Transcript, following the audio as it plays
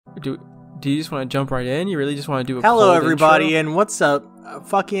Do you just want to jump right in? You really just want to do a Hello, cold everybody, intro? and what's up?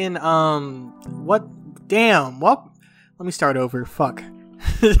 What? Damn, what? Let me start over. Fuck.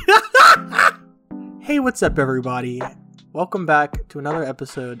 Hey, what's up, everybody? Welcome back to another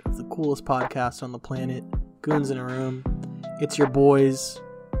episode of the coolest podcast on the planet, Goons in a Room. It's your boys,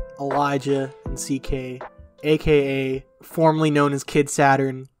 Elijah and CK, aka formerly known as Kid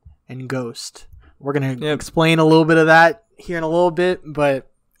Saturn and Ghost. We're going to explain a little bit of that here in a little bit, but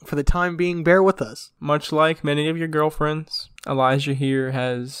for the time being, bear with us. Much like many of your girlfriends, Elijah here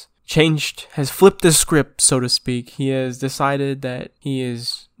has flipped the script, so to speak. He has decided that he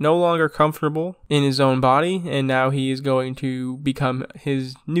is no longer comfortable in his own body, and now he is going become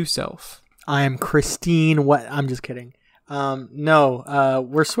his new self. I am Christine. What? I'm just kidding. No,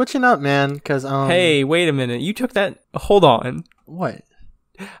 we're switching up, man, because, Hey, wait a minute. You took that... Hold on. What?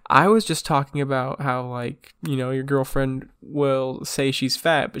 I was just talking about how, like, you know, your girlfriend will say she's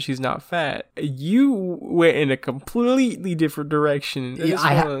fat, but she's not fat. You went in a completely different direction.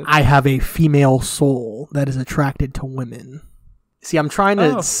 I have a female soul that is attracted to women. See, I'm trying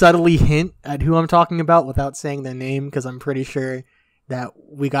to subtly hint at who I'm talking about without saying their name, because I'm pretty sure that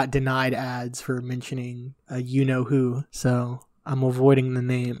we got denied ads for mentioning a you-know-who, so I'm avoiding the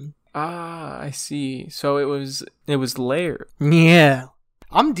name. Ah, I see. So it was layered. Yeah.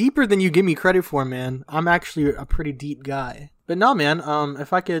 I'm deeper than you give me credit for, man. I'm actually a pretty deep guy. But no, man,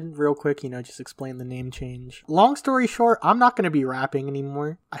 if I could real quick, just explain the name change. Long story short, I'm not going to be rapping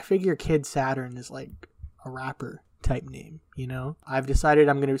anymore. I figure Kid Saturn is like a rapper type name, I've decided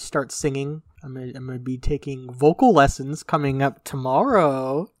I'm going to start singing. I'm going to be taking vocal lessons coming up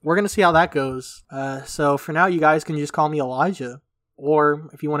tomorrow. We're going to see how that goes. So for now, you guys can just call me Elijah. Or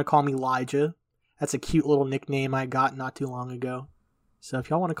if you want to call me Elijah, that's a cute little nickname I got not too long ago. So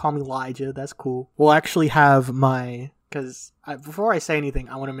if y'all want to call me Elijah, that's cool. We'll actually have because before I say anything,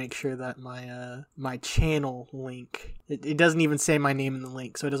 I want to make sure that my channel link, it doesn't even say my name in the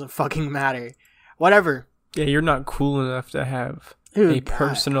link, so it doesn't fucking matter. Whatever. Yeah, you're not cool enough to have a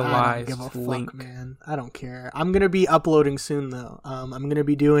personalized I don't give a link. Fuck, man. I don't care. I'm gonna be uploading soon though. I'm gonna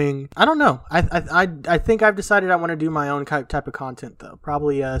be doing. I don't know. I think I've decided I want to do my own type of content though.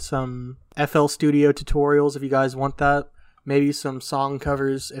 Probably some FL Studio tutorials if you guys want that. Maybe some song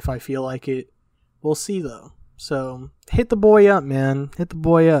covers if I feel like it. We'll see, though. So, hit the boy up, man. Hit the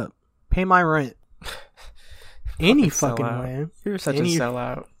boy up. Pay my rent. Any fucking way. You're such a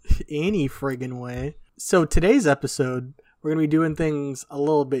sellout. Any friggin' way. So, today's episode, we're going to be doing things a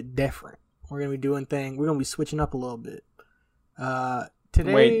little bit different. We're going to be switching up a little bit.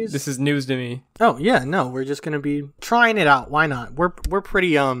 Wait, this is news to me. Oh, yeah, no, we're just going to be trying it out. Why not? We're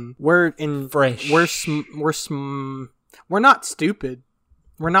pretty, we're in... Fresh. We're not stupid.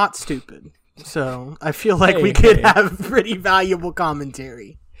 We're not stupid. So, I feel like we could have pretty valuable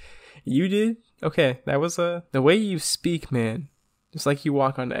commentary. You did? Okay, that was the way you speak, man. Just like you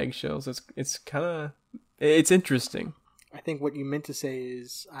walk on eggshells. It's kind of... It's interesting. I think what you meant to say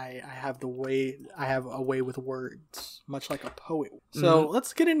is I have a way with words, much like a poet. So,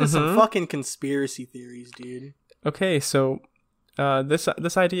 let's get into some fucking conspiracy theories, dude. Okay, so...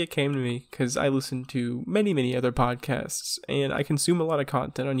 This idea came to me because I listen to many other podcasts and I consume a lot of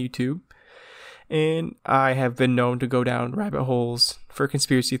content on YouTube, and I have been known to go down rabbit holes for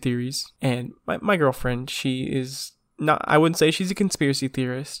conspiracy theories. And my girlfriend, she is not, I wouldn't say she's a conspiracy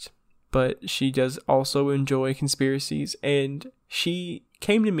theorist, but she does also enjoy conspiracies, and she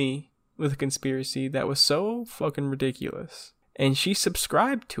came to me with a conspiracy that was so fucking ridiculous, and she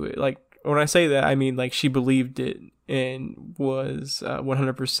subscribed to it. Like, when I say that, I mean, like, she believed it and was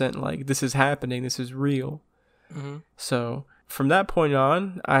 100% like, this is happening, this is real. Mm-hmm. So, from that point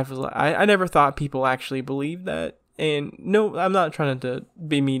on, I never thought people actually believed that. And no, I'm not trying to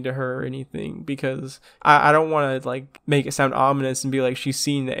be mean to her or anything, because I don't want to, like, make it sound ominous and be like she's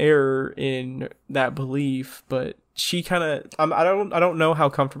seen the error in that belief. But she kind of, I don't know how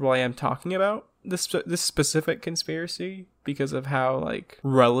comfortable I am talking about this specific conspiracy because of how, like,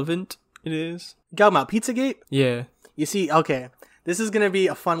 relevant it is. You talking about Pizzagate? Yeah. You see, okay, this is going to be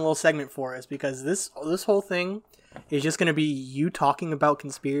a fun little segment for us, because this whole thing is just going to be you talking about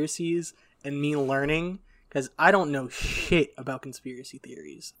conspiracies and me learning, because I don't know shit about conspiracy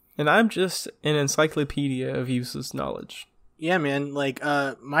theories. And I'm just an encyclopedia of useless knowledge. Yeah, man, like,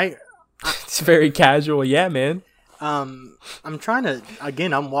 it's very casual, yeah, man. I'm trying to,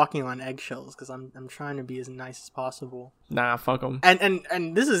 again, I'm walking on eggshells, because I'm trying to be as nice as possible. Nah, fuck them.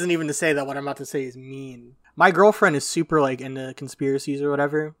 And this isn't even to say that what I'm about to say is mean. My girlfriend is super, like, into conspiracies or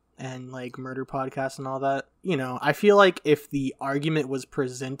whatever, and, like, murder podcasts and all that. I feel like if the argument was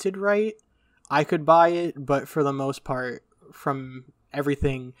presented right, I could buy it, but for the most part, from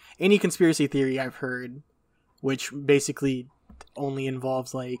everything, any conspiracy theory I've heard, which basically only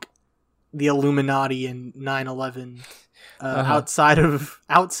involves like the Illuminati and 9/11. Outside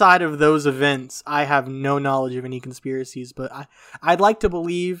of those events, I have no knowledge of any conspiracies. But I'd like to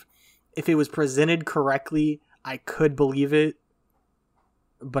believe, if it was presented correctly, I could believe it,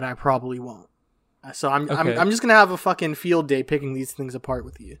 but I probably won't. So I'm just gonna have a fucking field day picking these things apart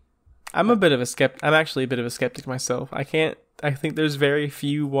with you. I'm actually a bit of a skeptic myself. I think there's very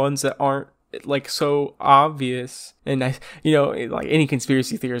few ones that aren't like so obvious, and like any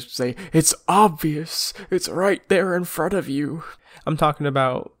conspiracy theorist would say, it's obvious, it's right there in front of you. I'm talking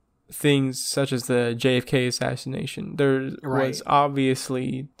about things such as the JFK assassination. There was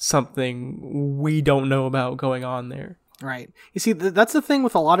obviously something we don't know about going on there. Right. You see, that's the thing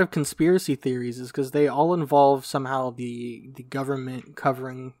with a lot of conspiracy theories, is because they all involve somehow the government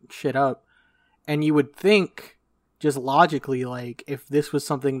covering shit up. And you would think, just logically, like, if this was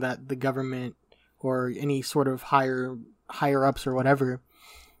something that the government or any sort of higher ups or whatever,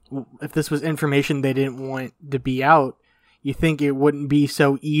 if this was information they didn't want to be out, you think it wouldn't be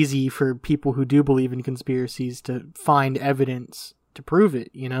so easy for people who do believe in conspiracies to find evidence to prove it,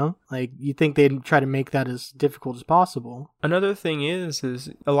 you know? Like, you think they'd try to make that as difficult as possible. Another thing is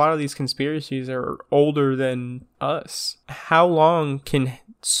a lot of these conspiracies are older than us. How long can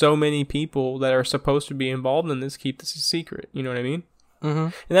so many people that are supposed to be involved in this keep this a secret? You know what I mean?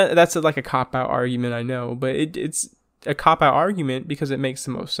 Mm-hmm. And that's like a cop-out argument, I know, but it's a cop-out argument because it makes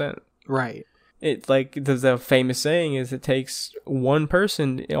the most sense. Right. It, like, the famous saying is, it takes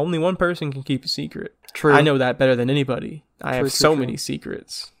only one person can keep a secret. True. I know that better than anybody. I have so many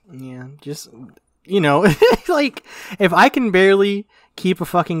secrets. Yeah, just, like, if I can barely keep a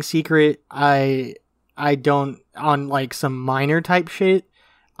fucking secret, I don't, on, like, some minor type shit,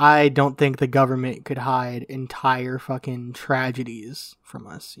 I don't think the government could hide entire fucking tragedies from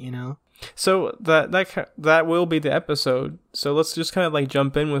us, you know? So that will be the episode. So let's just kind of, like,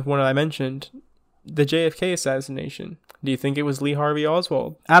 jump in with one I mentioned. The JFK assassination. Do you think it was Lee Harvey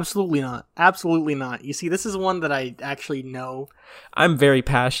Oswald? Absolutely not. Absolutely not. You see, this is one that I actually know. I'm very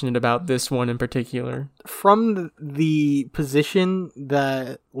passionate about this one in particular. From the position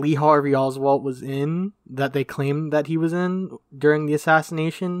that Lee Harvey Oswald was in, that they claimed that he was in during the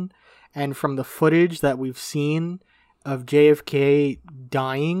assassination, and from the footage that we've seen of JFK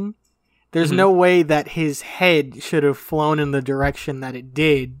dying, there's no way that his head should have flown in the direction that it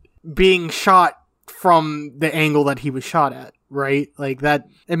did, being shot from the angle that he was shot at, right? Like, that,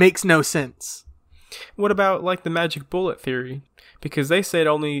 it makes no sense. What about, like, the magic bullet theory? Because they said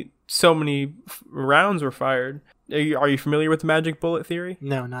only so many rounds were fired. Are you familiar with the magic bullet theory?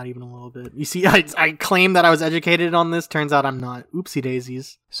 No, not even a little bit. You see, I claim that I was educated on this. Turns out I'm not. Oopsie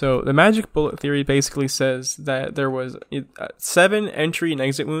daisies. So the magic bullet theory basically says that there was 7 entry and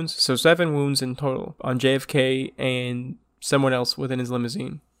exit wounds. So 7 wounds in total on JFK and someone else within his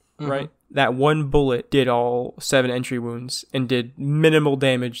limousine. Right? That one bullet did all 7 entry wounds and did minimal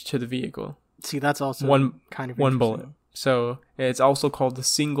damage to the vehicle. See, that's also kind of one bullet. So it's also called the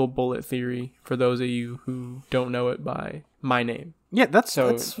single bullet theory for those of you who don't know it by my name. Yeah, that's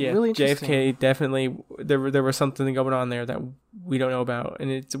really interesting. JFK definitely, there was something going on there that we don't know about,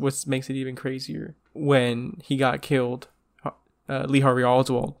 and it's what makes it even crazier. When he got killed, Lee Harvey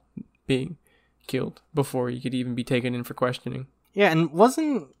Oswald being killed before he could even be taken in for questioning. Yeah, and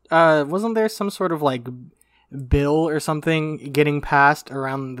wasn't there some sort of, like, bill or something getting passed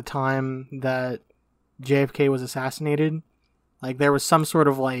around the time that JFK was assassinated? Like, there was some sort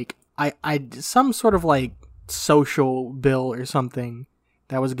of, like, some sort of, like, social bill or something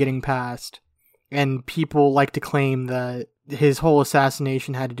that was getting passed, and people like to claim that his whole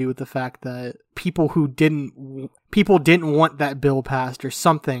assassination had to do with the fact that people didn't want that bill passed or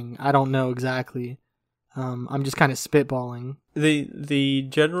something. I don't know exactly. I'm just kind of spitballing. The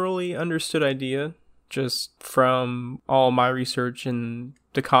generally understood idea, just from all my research and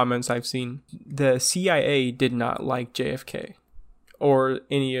the comments I've seen, the CIA did not like JFK or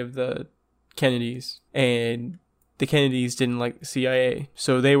any of the Kennedys, and the Kennedys didn't like the CIA.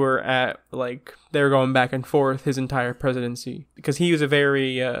 So they were going back and forth his entire presidency, because he was a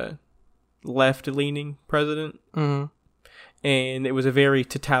very left-leaning president. Mm-hmm. And it was a very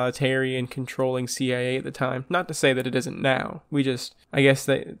totalitarian, controlling CIA at the time. Not to say that it isn't now. I guess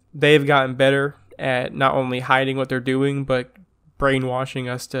they've gotten better at not only hiding what they're doing, but brainwashing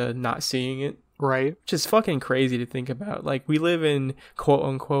us to not seeing it. Right. Which is fucking crazy to think about. Like, we live in, quote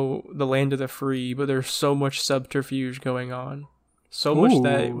unquote, the land of the free, but there's so much subterfuge going on. So much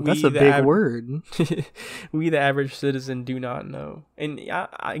that we, that's a big word. we, the average citizen, do not know. And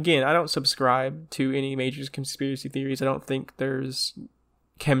again, I don't subscribe to any major conspiracy theories. I don't think there's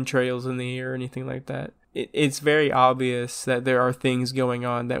chemtrails in the air or anything like that. It's very obvious that there are things going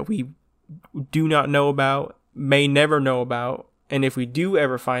on that we do not know about, may never know about. And if we do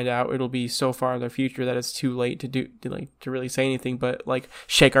ever find out, it'll be so far in the future that it's too late to really say anything, but like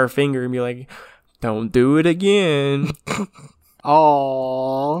shake our finger and be like, don't do it again.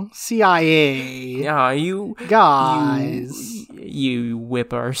 Oh, CIA. Yeah, you guys. You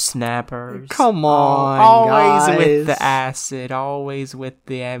whippersnappers. Come on, always guys. with the acid, always with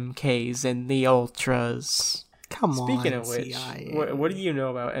the MKs and the Ultras. Come Speaking on, of which, CIA. what do you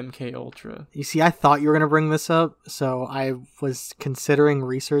know about MK Ultra? You see, I thought you were going to bring this up, so I was considering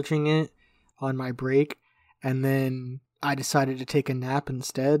researching it on my break, and then I decided to take a nap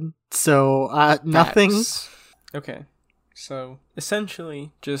instead. So, nothing. Facts. Okay. So,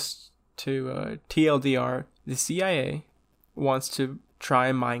 essentially, just to TLDR, the CIA wants to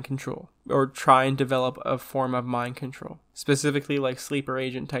try mind control, or try and develop a form of mind control, specifically like sleeper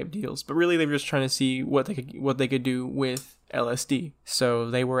agent type deals. But really, they were just trying to see what they could do with LSD.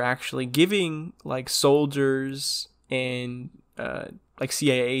 So they were actually giving like soldiers and like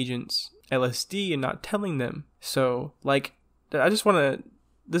CIA agents LSD and not telling them. So like, I just want to.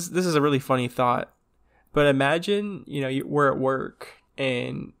 This is a really funny thought. But imagine, we're at work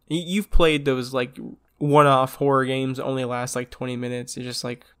and you've played those like one-off horror games that only last like 20 minutes. It's just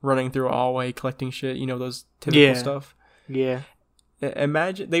like running through a hallway collecting shit, those typical stuff. Yeah.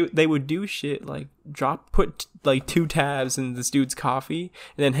 Imagine they would do shit like put like 2 tabs in this dude's coffee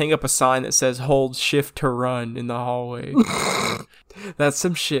and then hang up a sign that says hold shift to run in the hallway. That's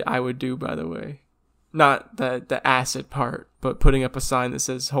some shit I would do, by the way. Not the acid part, but putting up a sign that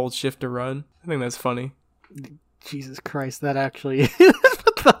says hold shift to run. I think that's funny. Jesus Christ, that actually is.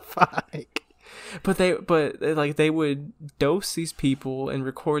 What the fuck? But they would dose these people and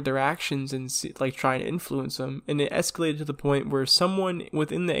record their actions and like try and influence them, and it escalated to the point where someone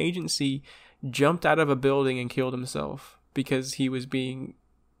within the agency jumped out of a building and killed himself because he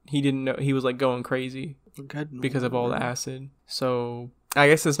didn't know, he was like going crazy because of all the acid. So I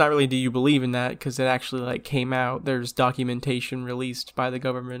guess it's not really do you believe in that, because it actually like came out. There's documentation released by the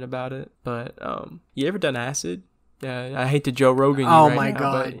government about it. But you ever done acid? I hate to Joe Rogan. Oh my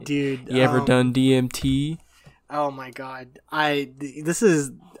god, dude! You ever done DMT? Oh my god, this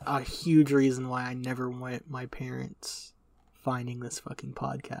is a huge reason why I never want my parents finding this fucking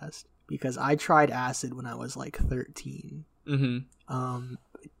podcast, because I tried acid when I was like 13. Mm-hmm.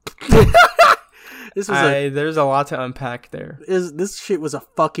 This was there's a lot to unpack there. This shit was a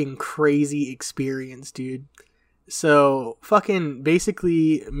fucking crazy experience, dude. So, fucking,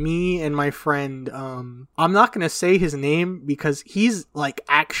 basically, me and my friend, I'm not gonna say his name because he's, like,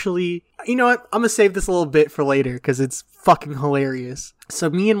 actually, you know what, I'm gonna save this a little bit for later because it's fucking hilarious. So,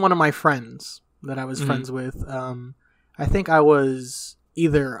 me and one of my friends that I was friends with, I think I was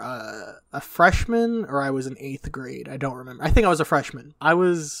either a freshman or I was in 8th grade. I don't remember. I think I was a freshman. I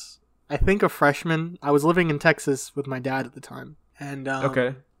was a freshman. I was living in Texas with my dad at the time. And,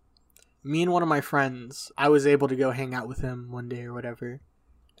 okay. Me and one of my friends, I was able to go hang out with him one day or whatever.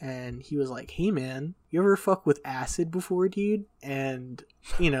 And he was like, hey man, you ever fuck with acid before, dude? And,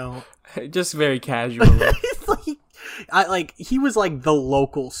 just very casually. He was like the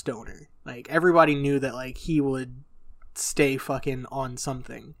local stoner. Like, everybody knew that, like, he would stay fucking on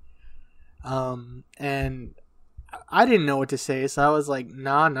something. And I didn't know what to say, so I was like,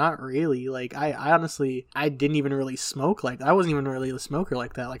 nah, not really. Like, I honestly, I didn't even really smoke. Like, I wasn't even really a smoker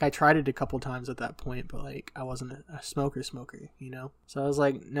like that. Like, I tried it a couple times at that point, but, like, I wasn't a smoker, So I was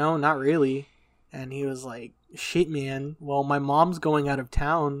like, no, not really. And he was like, shit, man. Well, my mom's going out of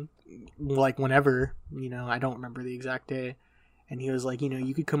town, like, whenever, I don't remember the exact day. And he was like,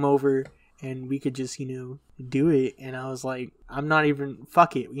 you could come over and we could just, do it. And I was like, I'm not even,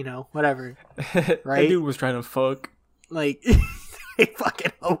 fuck it, whatever. Right? That dude was trying to fuck. Like, I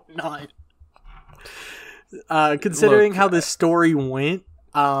fucking hope not. Considering how this story went,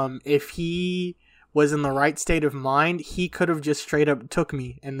 if he was in the right state of mind, he could have just straight up took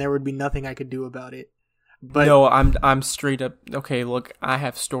me and there would be nothing I could do about it. But no, I'm straight up, okay, look, I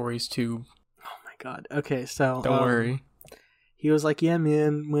have stories too. Oh my god. Okay, so don't worry. He was like, yeah,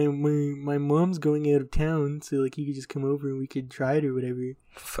 man, my mom's going out of town, so, like, you could just come over and we could try it or whatever.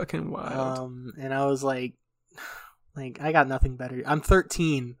 Fucking wild. And I was like, I got nothing better. I'm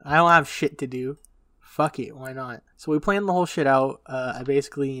 13. I don't have shit to do. Fuck it, why not? So we planned the whole shit out. I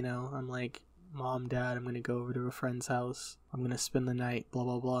basically, I'm like, Mom, Dad, I'm going to go over to a friend's house. I'm going to spend the night, blah,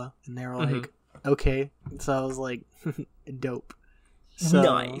 blah, blah. And they were like, okay. So I was like, dope. So,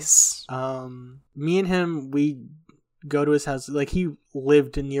 Nice. Me and him, we go to his house. Like, he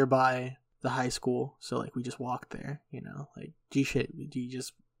lived nearby the high school, so like we just walked there. You know, like G shit, you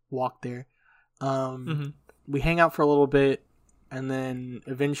just walk there. We hang out for a little bit, and then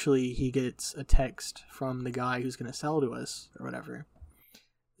eventually he gets a text from the guy who's gonna sell to us or whatever.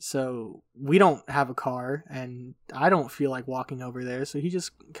 So we don't have a car, and I don't feel like walking over there. So he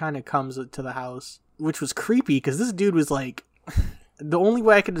just kind of comes to the house, which was creepy because this dude was like, the only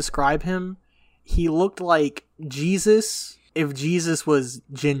way I could describe him, he looked like Jesus if Jesus was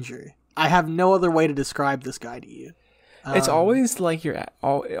ginger. I have no other way to describe this guy to you. It's always like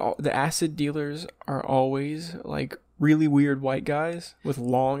all the acid dealers are always like really weird white guys with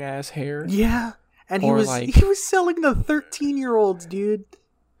long ass hair. Yeah, and he was selling to 13-year-olds, dude.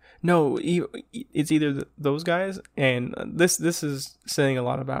 No, it's either those guys, and this is saying a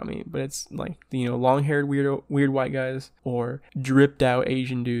lot about me, but it's like, you know, long-haired weird white guys or dripped out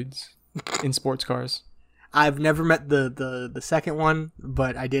Asian dudes in sports cars. I've never met the second one,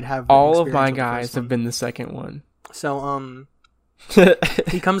 but I did have all of my guys have been the second one. So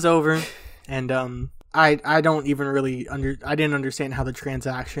he comes over, and I don't even really I didn't understand how the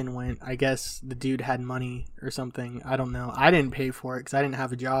transaction went. I guess the dude had money or something. I don't know. I didn't pay for it because I didn't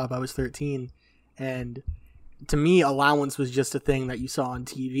have a job. I was 13, and to me, allowance was just a thing that you saw on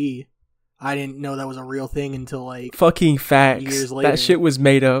TV. I didn't know that was a real thing until like fucking facts. Years later. That shit was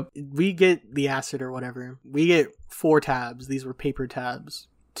made up. We get the acid or whatever. We get 4 tabs. These were paper tabs,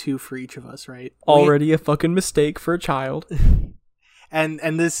 2 for each of us, right? Already a fucking mistake for a child.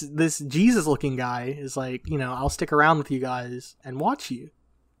 And this Jesus looking guy is like, you know, I'll stick around with you guys and watch you.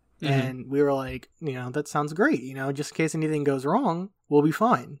 Mm-hmm. And we were like, you know, that sounds great. You know, just in case anything goes wrong, we'll be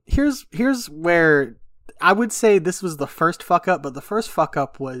fine. Here's where I would say this was the first fuck up, but the first fuck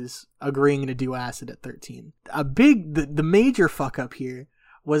up was agreeing to do acid at 13. The major fuck up here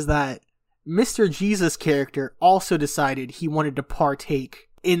was that Mr. Jesus character also decided he wanted to partake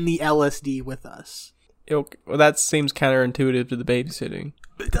in the LSD with us. Well, that seems counterintuitive to the babysitting.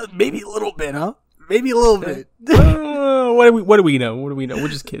 Maybe a little bit, huh? Maybe a little bit. What do we know? What do we know? We're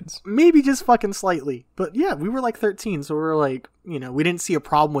just kids. Maybe just fucking slightly. But yeah, we were like 13, so we were like, you know, we didn't see a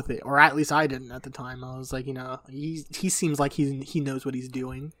problem with it. Or at least I didn't at the time. I was like, you know, he seems like he knows what he's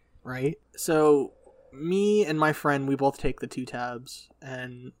doing, right? So me and my friend, we both take the 2 tabs,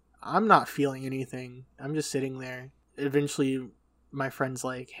 and I'm not feeling anything. I'm just sitting there. Eventually, my friend's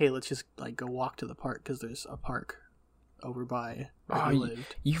like, hey, let's just like go walk to the park because there's a park over by where we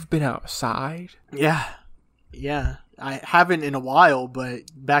lived. You've been outside? Yeah. I haven't in a while, but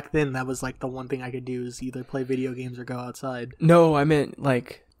back then that was like the one thing I could do is either play video games or go outside. No, I meant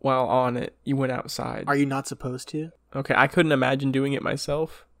like while on it, you went outside. Are you not supposed to? Okay, I couldn't imagine doing it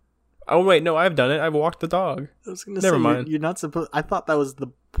myself. Oh wait, no, I've done it. I've walked the dog. I was gonna say, mind. You're not supposed. I thought that was the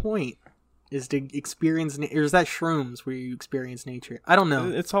point. Is to experience, or is that shrooms where you experience nature? I don't know.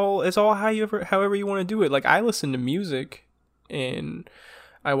 It's all however you want to do it. Like, I listen to music, and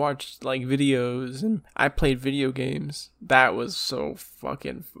I watched like videos, and I played video games. That was so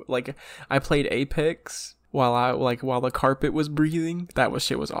fucking like, I played Apex while the carpet was breathing.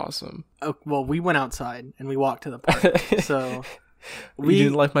 Shit was awesome. Oh, well, we went outside and we walked to the park. So you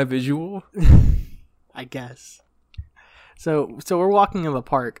didn't like my visual? I guess. So we're walking in the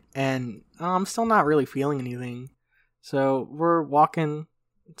park, and I'm still not really feeling anything. So we're walking,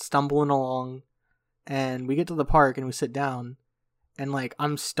 stumbling along, and we get to the park, and we sit down, and, like,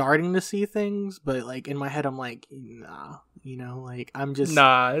 I'm starting to see things, but, like, in my head, I'm like, nah, you know, like, I'm just...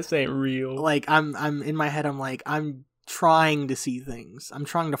 Nah, this ain't real. Like, I'm in my head, I'm like, I'm trying to see things. I'm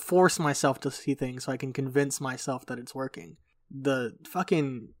trying to force myself to see things so I can convince myself that it's working. The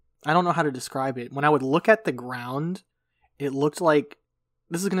fucking... I don't know how to describe it. When I would look at the ground... It looked like,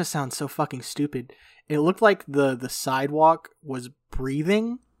 this is going to sound so fucking stupid. It looked like the sidewalk was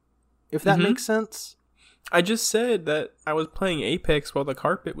breathing, if that makes sense. I just said that I was playing Apex while the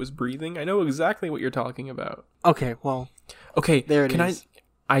carpet was breathing. I know exactly what you're talking about. Okay, well. Okay, there it is.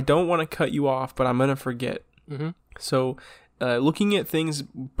 I don't want to cut you off, but I'm going to forget. Mm-hmm. So, looking at things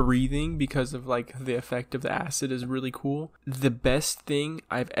breathing because of like the effect of the acid is really cool. The best thing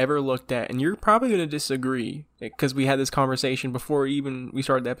I've ever looked at, and you're probably going to disagree because we had this conversation before even we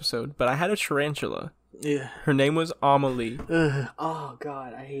started the episode, but I had a tarantula. Yeah. Her name was Amelie. Oh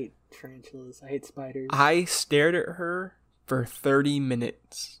god, I hate tarantulas. I hate spiders. I stared at her for 30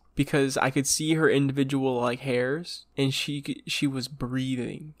 minutes because I could see her individual like hairs, and she was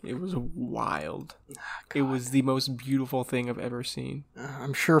breathing. It was wild. It was the most beautiful thing I've ever seen.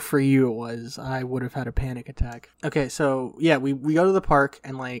 I'm sure for you it was. I would have had a panic attack. Okay, so yeah, we go to the park,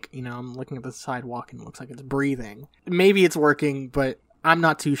 and like, you know, I'm looking at the sidewalk and it looks like it's breathing. Maybe it's working, but I'm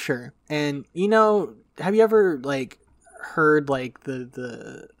not too sure. And have you ever like heard like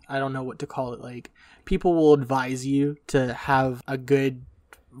the I don't know what to call it, like people will advise you to have a good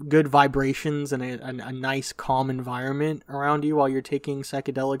vibrations and a nice calm environment around you while you're taking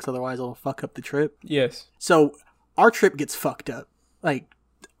psychedelics, otherwise it'll fuck up the trip. Yes. So our trip gets fucked up. Like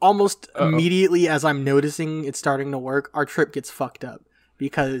almost immediately as I'm noticing it's starting to work, our trip gets fucked up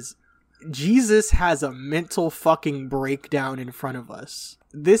because Jesus has a mental fucking breakdown in front of us.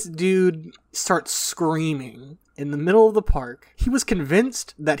 This dude starts screaming in the middle of the park. He was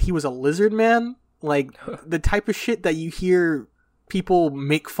convinced that he was a lizard man, like the type of shit that you hear people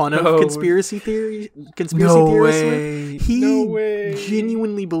make fun of conspiracy theorists with. He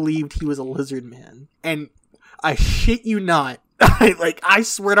genuinely believed he was a lizard man. And I shit you not. I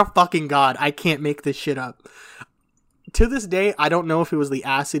swear to fucking God, I can't make this shit up. To this day, I don't know if it was the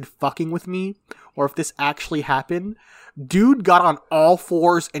acid fucking with me or if this actually happened. Dude got on all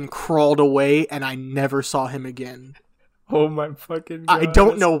fours and crawled away, and I never saw him again. Oh my fucking God. I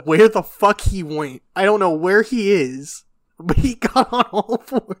don't know where the fuck he went. I don't know where he is, but he got on all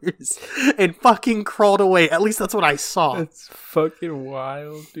fours and fucking crawled away. At least that's what I saw. That's fucking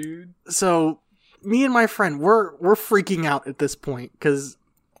wild, dude. So me and my friend, we're freaking out at this point because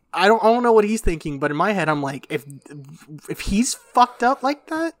I don't know what he's thinking, but in my head I'm like, if he's fucked up like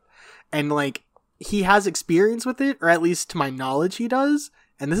that and like he has experience with it, or at least to my knowledge he does,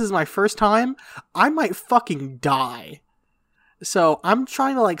 and this is my first time, I might fucking die. So I'm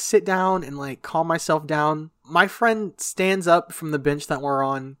trying to like sit down and like calm myself down. My friend stands up from the bench that we're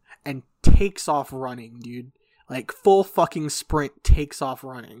on and takes off running, dude. Like full fucking sprint, takes off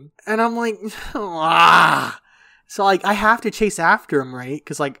running. And I'm like, ah. So like I have to chase after him, right?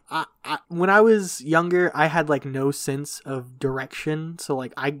 Because like I when I was younger, I had like no sense of direction, so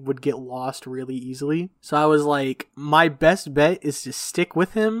like I would get lost really easily. So I was like, my best bet is to stick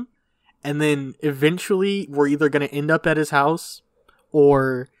with him, and then eventually we're either gonna end up at his house,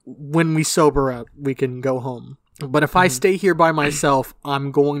 or when we sober up, we can go home. But if I stay here by myself,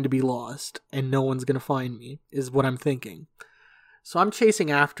 I'm going to be lost, and no one's gonna find me, is what I'm thinking. So I'm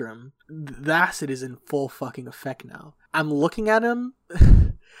chasing after him. The acid is in full fucking effect now. I'm looking at him.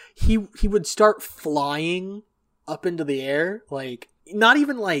 He would start flying up into the air, like not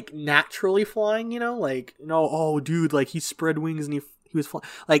even like naturally flying, like no, oh dude, like he spread wings and he was flying.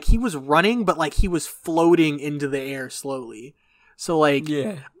 Like he was running, but like he was floating into the air slowly. So like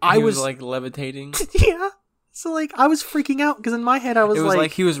I was like levitating. Yeah. So like I was freaking out because in my head I was, it was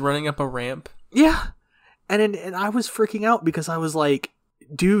like he was running up a ramp. Yeah. And I was freaking out because I was like,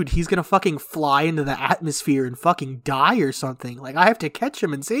 dude, he's gonna fucking fly into the atmosphere and fucking die or something. Like, I have to catch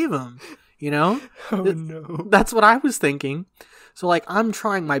him and save him, Oh, no. That's what I was thinking. So, like, I'm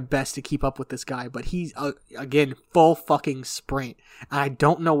trying my best to keep up with this guy, but he's, again, full fucking sprint. And I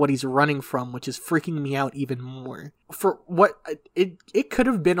don't know what he's running from, which is freaking me out even more. For what, it could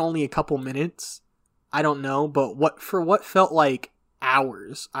have been only a couple minutes. I don't know, but what felt like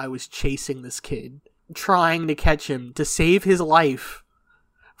hours, I was chasing this kid, trying to catch him to save his life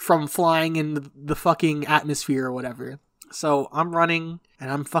from flying in the fucking atmosphere or whatever. So I'm running and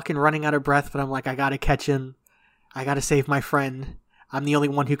I'm fucking running out of breath, but I'm like, I gotta catch him. I gotta save my friend. I'm the only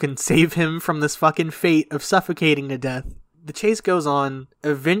one who can save him from this fucking fate of suffocating to death. The chase goes on.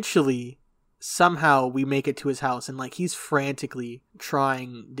 Eventually, somehow we make it to his house, and like he's frantically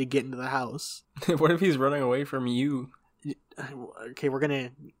trying to get into the house. What if he's running away from you? Okay, we're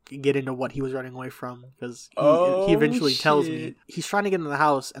gonna get into what he was running away from, because he eventually tells me he's trying to get into the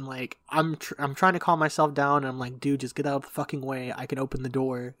house, and like I'm trying to calm myself down, and I'm like, dude, just get out of the fucking way. I can open the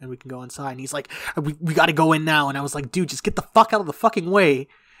door and we can go inside. And he's like, we gotta go in now. And I was like, dude, just get the fuck out of the fucking way.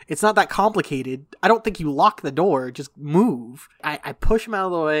 It's not that complicated. I don't think you lock the door. Just move. I push him out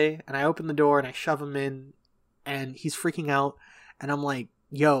of the way, and I open the door and I shove him in, and he's freaking out, and I'm like,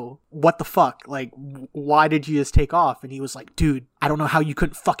 yo, what the fuck? Like, why did you just take off? And he was like, dude, I don't know how you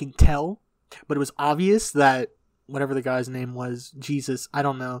couldn't fucking tell, but it was obvious that whatever the guy's name was, Jesus, I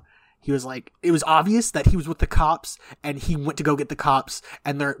don't know. He was like, it was obvious that he was with the cops, and he went to go get the cops,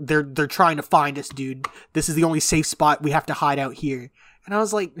 and they're trying to find us, dude. This is the only safe spot. We have to hide out here. And I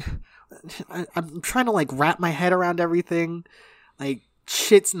was like, I'm trying to like wrap my head around everything. Like,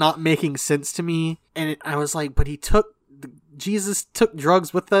 shit's not making sense to me. And I was like, but Jesus took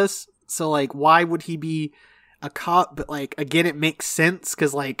drugs with us, so like why would he be a cop? But like again, it makes sense,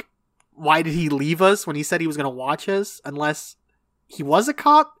 because like why did he leave us when he said he was gonna watch us, unless he was a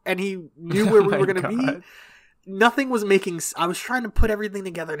cop and he knew where we were gonna be? Nothing was making I was trying to put everything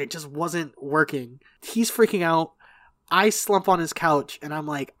together and it just wasn't working. He's freaking out. I slump on his couch and I'm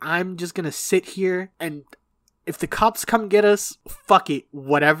like, I'm just gonna sit here, and if the cops come get us, fuck it,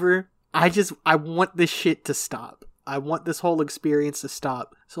 whatever. I want this shit to stop. I want this whole experience to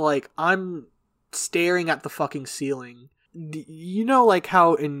stop. So, like, I'm staring at the fucking ceiling. You know, like,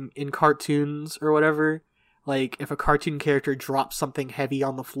 how in cartoons or whatever, like, if a cartoon character drops something heavy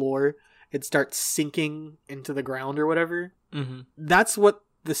on the floor, it starts sinking into the ground or whatever? Mm-hmm. That's what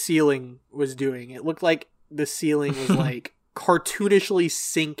the ceiling was doing. It looked like the ceiling was, like, cartoonishly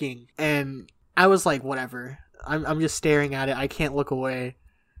sinking. And I was like, whatever. I'm just staring at it. I can't look away.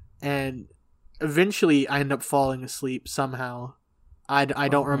 And eventually I end up falling asleep somehow. I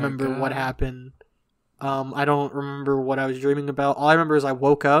don't remember what happened. I don't remember what I was dreaming about. All I remember is I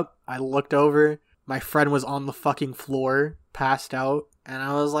woke up, I looked over, my friend was on the fucking floor, passed out, and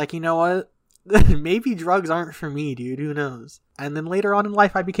I was like, you know what? Maybe drugs aren't for me, dude. Who knows? And then later on in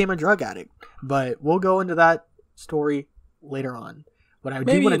life, I became a drug addict. But we'll go into that story later on. What I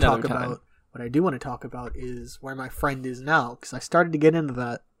do want to talk about is where my friend is now, because I started to get into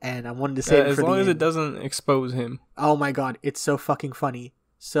that, and I wanted to say it as long as it doesn't expose him. Oh my god, it's so fucking funny.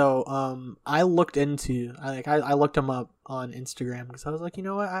 So, I looked him up on Instagram because I was like, you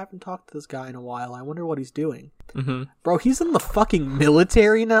know what? I haven't talked to this guy in a while. I wonder what he's doing. Mm-hmm. Bro, he's in the fucking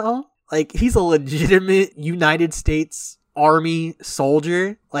military now. Like, he's a legitimate United States Army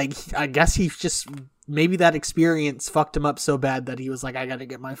soldier. Like, I guess he's just... Maybe that experience fucked him up so bad that he was like, I gotta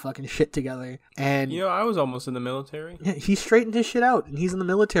get my fucking shit together. And you know, I was almost in the military. Yeah, he straightened his shit out, and he's in the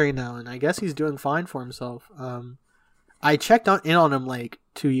military now, and I guess he's doing fine for himself. I checked in on him like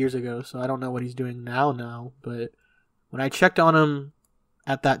 2 years ago, so I don't know what he's doing now, but when I checked on him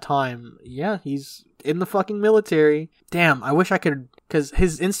at that time, yeah, he's in the fucking military. Damn, I wish I could, because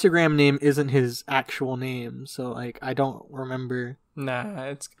his Instagram name isn't his actual name, so like, I don't remember.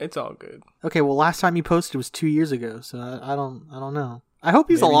 Nah, it's all good. Okay, well, last time he posted was 2 years ago, so I don't know. I hope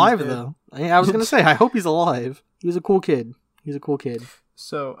he's alive, though. I was gonna say, I hope he's alive. He was a cool kid.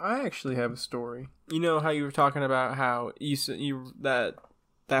 So, I actually have a story. You know how you were talking about how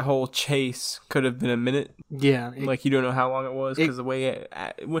that whole chase could have been a minute? Yeah. Like, you don't know how long it was, because the way it...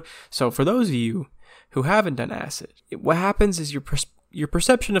 So, for those of you who haven't done acid, what happens is your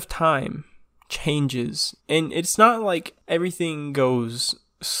perception of time changes, and it's not like everything goes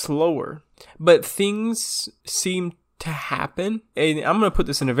slower, but things seem to happen. And I'm gonna put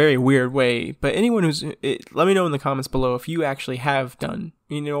this in a very weird way, but anyone let me know in the comments below if you actually have done.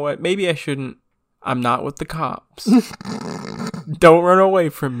 You know what, maybe I shouldn't. I'm not with the cops. Don't run away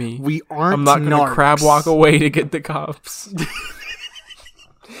from me. We aren't. I'm not gonna narcs. crab walk away to get the cops.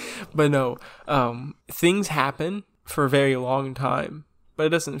 But no, things happen for a very long time, but it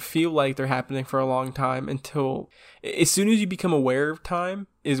doesn't feel like they're happening for a long time until as soon as you become aware of time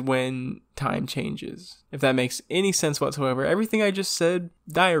is when time changes. If that makes any sense whatsoever. Everything I just said,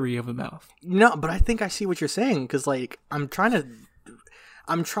 diarrhea of the mouth. No, but I think I see what you're saying, because like I'm trying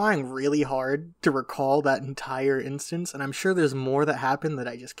really hard to recall that entire instance, and I'm sure there's more that happened that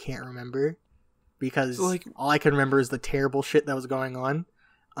I just can't remember, because like, all I can remember is the terrible shit that was going on.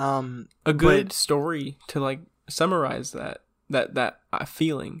 A good story to like summarize that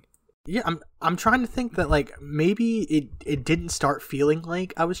feeling. Yeah, I'm trying to think that like maybe it didn't start feeling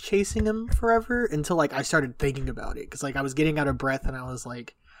like I was chasing him forever until like I started thinking about it, because like I was getting out of breath and I was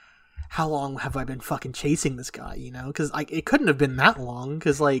like, how long have I been fucking chasing this guy, you know? Because like it couldn't have been that long,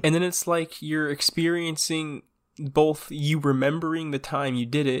 because like... And then it's like you're experiencing both you remembering the time you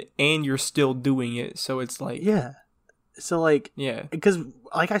did it and you're still doing it, so it's like... Yeah. So like... Yeah. Because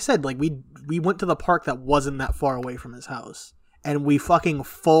like I said, like we went to the park that wasn't that far away from his house, and we fucking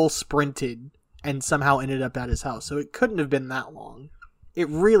full sprinted and somehow ended up at his house, so it couldn't have been that long. It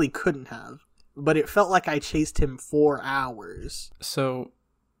really couldn't have. But it felt like I chased him 4 hours. So...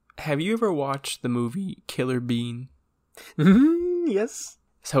 Have you ever watched the movie Killer Bean? Yes.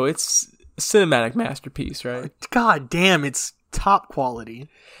 So it's a cinematic masterpiece, right? God damn, it's top quality.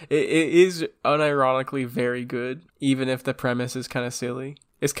 It is unironically very good, even if the premise is kind of silly.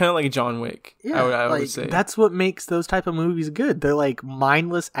 It's kind of like John Wick, yeah, I would say. That's what makes those type of movies good. They're like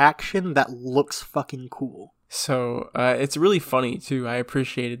mindless action that looks fucking cool. So it's really funny, too. I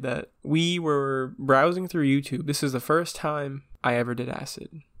appreciated that. We were browsing through YouTube. This is the first time I ever did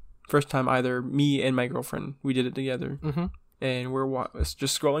acid. First time either me and my girlfriend, we did it together. Mm-hmm. And we're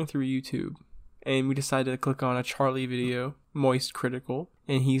just scrolling through YouTube, and we decided to click on a Charlie video, Moist Critical,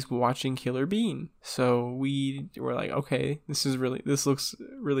 and he's watching Killer Bean. So we were like, okay, this looks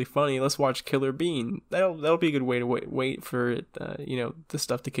really funny. Let's watch Killer Bean. That'll be a good way to wait for it, the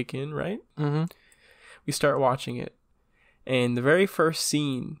stuff to kick in, right? Mm-hmm. We start watching it, and the very first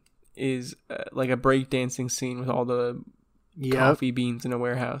scene is like a breakdancing scene with all the coffee beans in a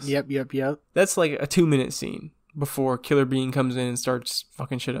warehouse. Yep. That's like a 2-minute scene. before Killer Bean comes in and starts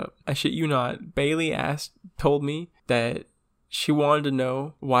fucking shit up. I shit you not. Bailey told me that she wanted to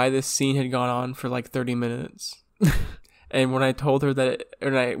know why this scene had gone on for like 30 minutes. And when I told her that,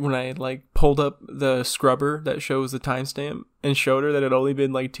 when I like pulled up the scrubber that shows the timestamp and showed her that it had only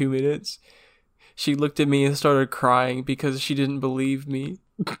been like 2 minutes, she looked at me and started crying because she didn't believe me.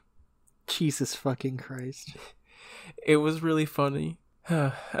 Jesus fucking Christ. It was really funny.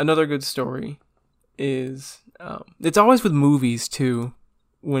 Another good story is, it's always with movies too,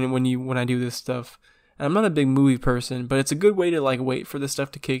 when I do this stuff. And I'm not a big movie person, but it's a good way to like wait for the stuff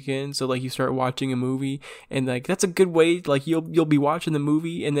to kick in. So like you start watching a movie and like that's a good way, like you'll be watching the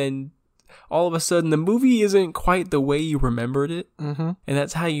movie and then all of a sudden the movie isn't quite the way you remembered it. Mm-hmm. And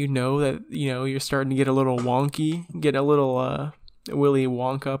that's how you know that, you're starting to get a little wonky, get a little Willy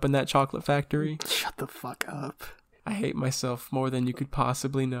Wonka up in that chocolate factory. Shut the fuck up. I hate myself more than you could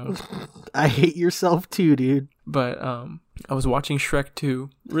possibly know. I hate yourself too, dude. But I was watching Shrek 2.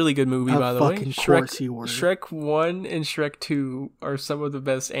 Really good movie, by the way. Fucking course you were. Shrek 1 and Shrek 2 are some of the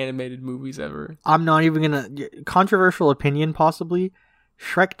best animated movies ever. I'm not even gonna... Controversial opinion, possibly.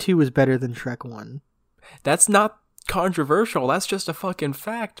 Shrek 2 is better than Shrek 1. That's not controversial. That's just a fucking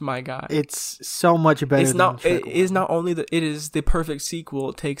fact, my guy. It's so much better than Shrek 1. It is not only it is the perfect sequel.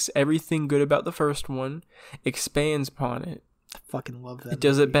 It takes everything good about the first one, expands upon it. I fucking love that. It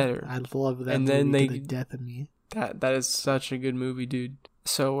does it better. I love that. And movie then to the death of me. That is such a good movie, dude.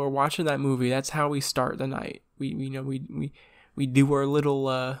 So we're watching that movie. That's how we start the night. We do our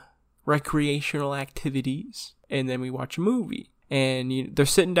little recreational activities, and then we watch a movie. And they're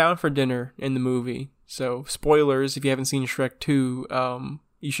sitting down for dinner in the movie. So spoilers, if you haven't seen Shrek 2,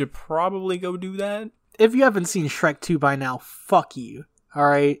 you should probably go do that. If you haven't seen Shrek 2 by now, fuck you. All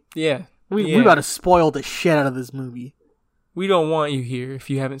right. Yeah. We about to spoil the shit out of this movie. We don't want you here if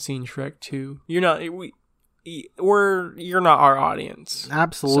you haven't seen Shrek 2. You're not our audience.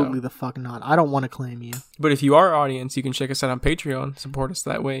 Absolutely the fuck not. I don't want to claim you. But if you are our audience, you can check us out on Patreon. Support us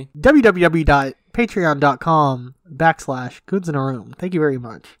that way. www.patreon.com/Goods in a Room. Thank you very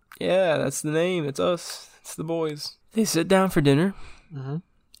much. Yeah, that's the name. It's us. It's the boys. They sit down for dinner. Mm-hmm.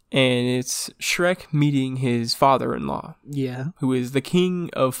 And it's Shrek meeting his father-in-law. Yeah. Who is the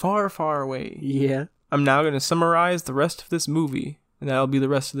king of far, far away. Yeah. I'm now going to summarize the rest of this movie. And that'll be the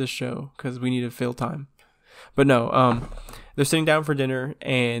rest of this show. Because we need to fill time. But no, they're sitting down for dinner.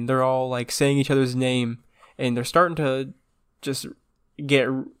 And they're all like saying each other's name. And they're starting to just get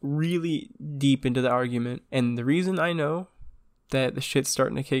really deep into the argument. And the reason I know that the shit's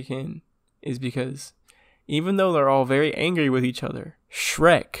starting to kick in is because even though they're all very angry with each other,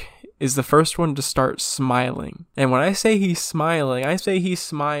 Shrek is the first one to start smiling. And when I say he's smiling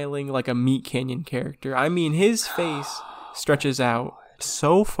like a Meat Canyon character. I mean, his face stretches out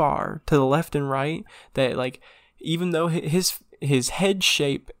so far to the left and right that, like, even though his head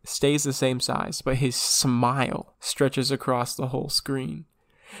shape stays the same size, but his smile stretches across the whole screen.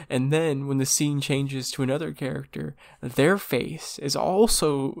 And then when the scene changes to another character, their face is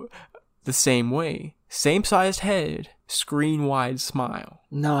also the same way. Same sized head, screen wide smile.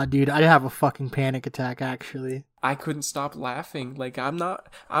 Nah, dude, I'd have a fucking panic attack, actually. I couldn't stop laughing. Like, I'm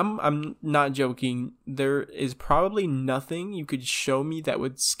not joking. There is probably nothing you could show me that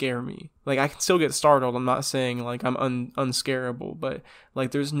would scare me. Like, I can still get startled. I'm not saying like I'm unscarable, but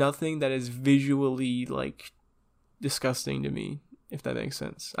like there's nothing that is visually like disgusting to me, if that makes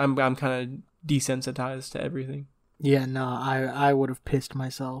sense. I'm kind of desensitized to everything. Yeah, no, I would have pissed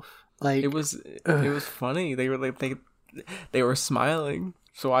myself. Like, it was funny. They were like they were smiling,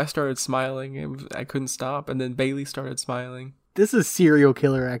 so I started smiling. I couldn't stop, and then Bailey started smiling. This is serial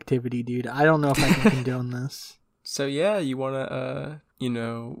killer activity, dude. I don't know if I can condone this. So yeah, you wanna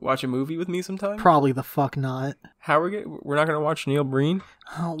watch a movie with me sometime? Probably the fuck not. We're not gonna watch Neil Breen?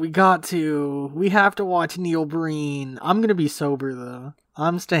 Oh, we got to. We have to watch Neil Breen. I'm gonna be sober though.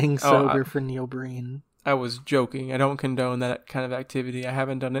 I'm staying sober for Neil Breen. I was joking. I don't condone that kind of activity. I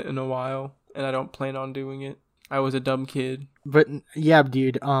haven't done it in a while, and I don't plan on doing it. I was a dumb kid. But yeah,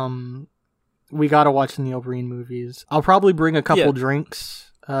 dude, we gotta watch the Neil Breen movies. I'll probably bring a couple drinks,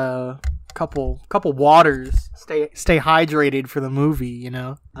 couple waters. Stay hydrated for the movie, you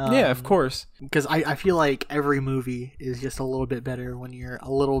know? Yeah, of course. Because I feel like every movie is just a little bit better when you're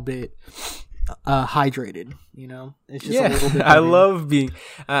a little bit hydrated, you know? It's just a little bit better. I love being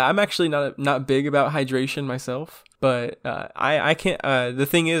I'm actually not big about hydration myself, but I can't the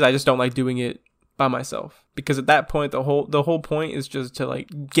thing is I just don't like doing it by myself, because at that point the whole point is just to like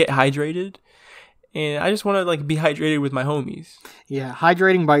get hydrated, and I just want to like be hydrated with my homies. Yeah,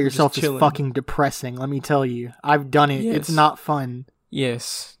 hydrating by yourself is fucking depressing, let me tell you. I've done it. Yes. It's not fun.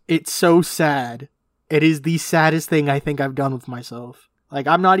 Yes. It's so sad. It is the saddest thing I think I've done with myself. Like,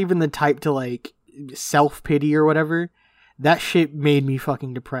 I'm not even the type to, like, self-pity or whatever. That shit made me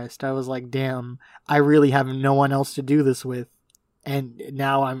fucking depressed. I was like, damn, I really have no one else to do this with. And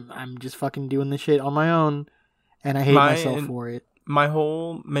now I'm just fucking doing this shit on my own. And I hate myself for it. My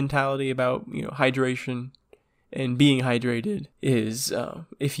whole mentality about, hydration and being hydrated is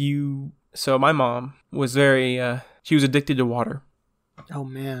so my mom was she was addicted to water. Oh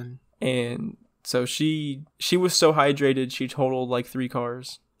man. And so she was so hydrated she totaled like 3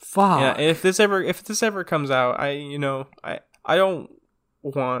 cars. Fuck. Yeah, and if this ever comes out, I don't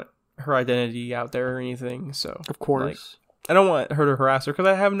want her identity out there or anything. So of course, I don't want her to harass her because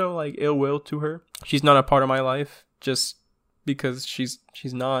I have no like ill will to her. She's not a part of my life just because she's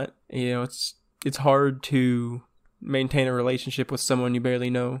not. It's hard to maintain a relationship with someone you barely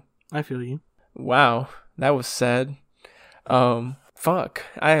know. I feel you. Wow, that was sad. Fuck,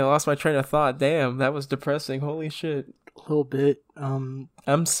 I lost my train of thought. Damn, that was depressing. Holy shit. A little bit.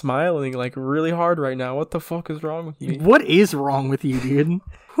 I'm smiling like really hard right now. What the fuck is wrong with me? What is wrong with you, dude?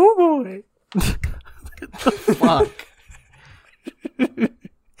 Oh boy. What the fuck?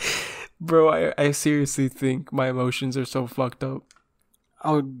 Bro, I seriously think my emotions are so fucked up.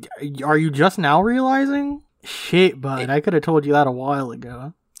 Oh, are you just now realizing? Shit, bud. I could have told you that a while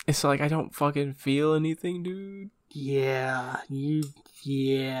ago. It's like I don't fucking feel anything, dude. Yeah,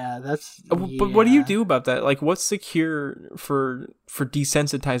 that's... But what do you do about that? Like, what's the cure for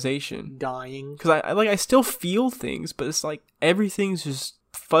desensitization? Dying. Because I still feel things, but it's like everything's just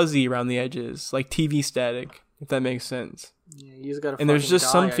fuzzy around the edges, like TV static, if that makes sense. Yeah, you just gotta. And there's just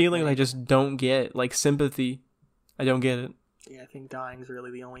some feeling I just don't get, like sympathy. I don't get it. Yeah, I think dying's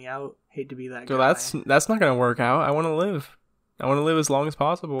really the only out. Hate to be that guy. So that's not gonna work out. I want to live. I want to live as long as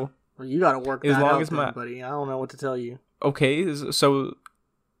possible. Well, you gotta work that out, buddy. I don't know what to tell you. Okay, so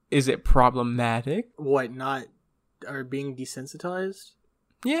is it problematic? What, not or being desensitized?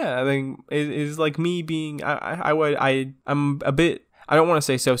 Yeah, I think is like me being. I'm a bit. I don't want to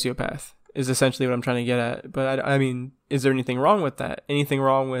say sociopath is essentially what I'm trying to get at. But I mean, is there anything wrong with that? Anything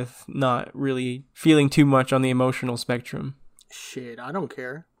wrong with not really feeling too much on the emotional spectrum? Shit, I don't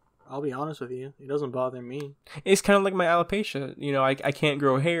care. I'll be honest with you. It doesn't bother me. It's kind of like my alopecia. I can't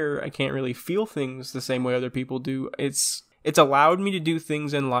grow hair. I can't really feel things the same way other people do. It's allowed me to do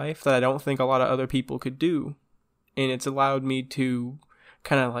things in life that I don't think a lot of other people could do. And it's allowed me to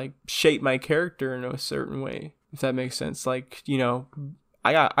kind of like shape my character in a certain way, if that makes sense. Like,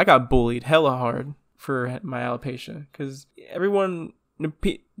 I got bullied hella hard for my alopecia because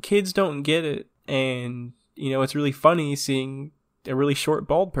kids don't get it. And, it's really funny seeing a really short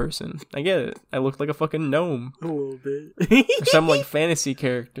bald person. I get it. I look like a fucking gnome. A little bit. Or some like fantasy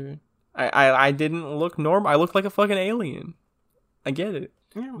character. I didn't look normal. I looked like a fucking alien. I get it.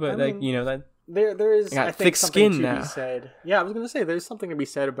 Yeah, but that there is I think thick something skin to now. Be said. Yeah, I was gonna say there's something to be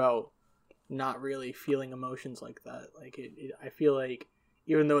said about not really feeling emotions like that. Like I feel like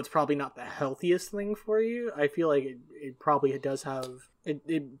even though it's probably not the healthiest thing for you, I feel like it probably does have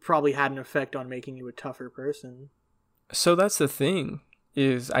it probably had an effect on making you a tougher person. So that's the thing,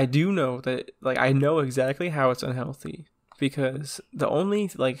 is I do know that, like, I know exactly how it's unhealthy, because the only,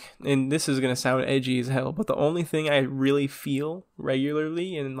 like, and this is going to sound edgy as hell, but the only thing I really feel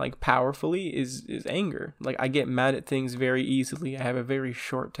regularly and, like, powerfully is anger. Like, I get mad at things very easily. I have a very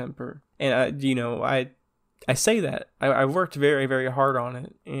short temper. And, I say that. I've worked very, very hard on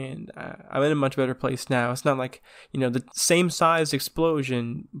it, and I'm in a much better place now. It's not like, the same size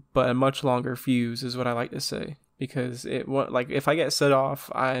explosion, but a much longer fuse is what I like to say. Because if I get set off,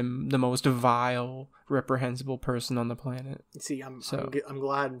 I'm the most vile, reprehensible person on the planet. See, I'm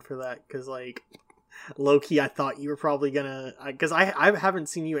glad for that, because like, low key, I thought you were probably gonna, because I haven't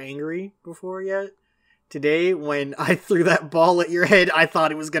seen you angry before yet. Today, when I threw that ball at your head, I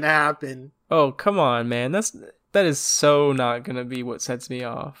thought it was gonna happen. Oh, come on, man! That is so not gonna be what sets me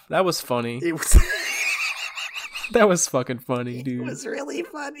off. That was funny. It was. That was fucking funny, dude. It was really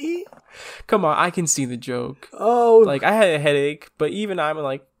funny. Come on, I can see the joke. Oh. Like, I had a headache, but even I'm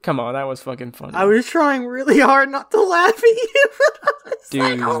like, come on, that was fucking funny. I was trying really hard not to laugh at you. Dude.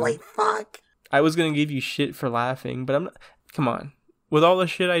 Like, holy fuck. I was gonna give you shit for laughing, but I'm not. Come on. With all the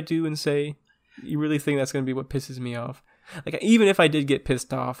shit I do and say, you really think that's gonna be what pisses me off? Like, even if I did get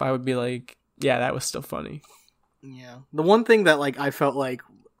pissed off, I would be like, yeah, that was still funny. Yeah. The one thing that, like, I felt like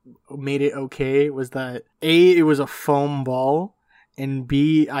made it okay was that A, it was a foam ball, and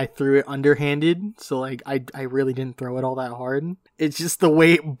B, I threw it underhanded, so like I really didn't throw it all that hard. It's just the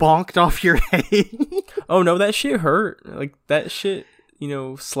way it bonked off your head. Oh no, that shit hurt. Like, that shit,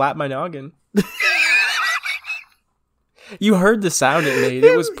 slapped my noggin. You heard the sound it made.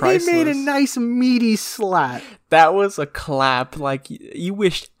 It was priceless. It made a nice meaty slap. That was a clap. Like, you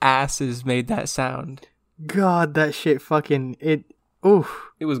wished asses made that sound. God, that shit fucking...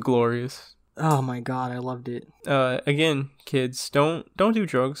 Oof. It was glorious. Oh my god, I loved it. Again, kids, don't do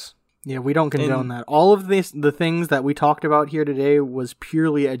drugs. Yeah, we don't condone that. All of the things that we talked about here today was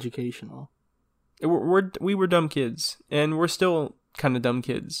purely educational. We were dumb kids, and we're still kind of dumb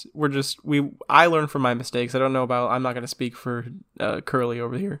kids. I learned from my mistakes. I'm not going to speak for Curly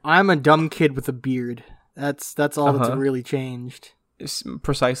over here. I'm a dumb kid with a beard. That's all that's really changed. It's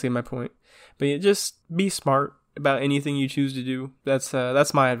precisely my point. But yeah, just be smart about anything you choose to do. That's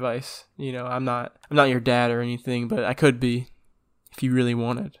my advice. You know, I'm not your dad or anything, but I could be if you really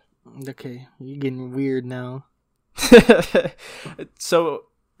wanted. Okay, you're getting weird now. So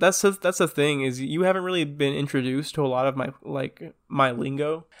that's the thing, is you haven't really been introduced to a lot of my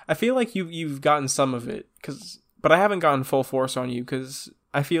lingo. I feel like you've gotten some of it, but I haven't gotten full force on you because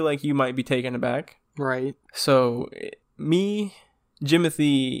I feel like you might be taken aback. Right. So me,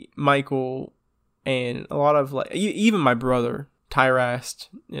 Jimothy, Michael, and a lot of even my brother Tyrast.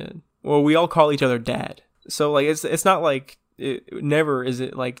 Yeah, well, we all call each other Dad. So it's not like never is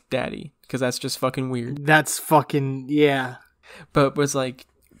it like Daddy, because that's just fucking weird. That's fucking yeah. But was like,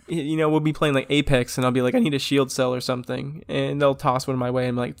 you know, we'll be playing like Apex, and I'll be like, I need a shield cell or something, and they'll toss one my way,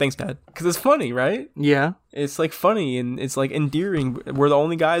 and I'm like, thanks, Dad, because it's funny, right? Yeah, it's like funny, and it's like endearing. We're the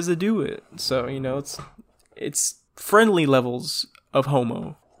only guys that do it, so you know, it's friendly levels of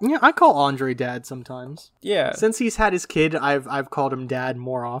homo. Yeah, I call Andre Dad sometimes. Yeah, since he's had his kid, I've called him Dad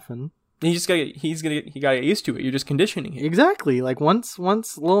more often. He gotta get used to it. You're just conditioning him. Exactly. Like once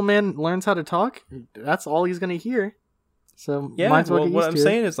little man learns how to talk, that's all he's gonna hear. So yeah, might as well get what used I'm to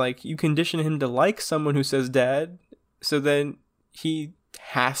saying it. is like you condition him to like someone who says Dad, so then he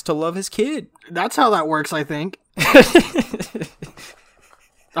has to love his kid. That's how that works, I think.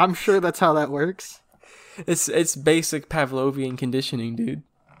 I'm sure that's how that works. It's basic Pavlovian conditioning, dude.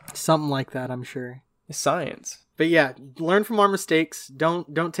 Something like that, I'm sure. It's science. But yeah, learn from our mistakes.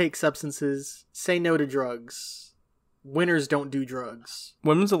 Don't take substances. Say no to drugs. Winners don't do drugs.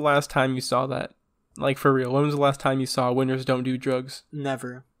 When was the last time you saw that? Like, for real, when was the last time you saw winners don't do drugs?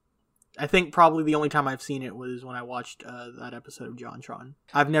 Never. I think probably the only time I've seen it was when I watched that episode of JonTron.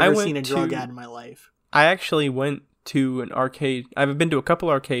 I've never seen a drug ad in my life. I actually went to an arcade. I've been to a couple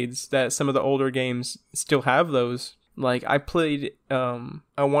arcades that some of the older games still have those. Like, I played,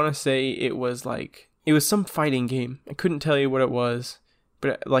 I want to say it was some fighting game. I couldn't tell you what it was,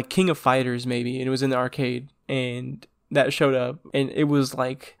 but like King of Fighters maybe, and it was in the arcade, and that showed up, and it was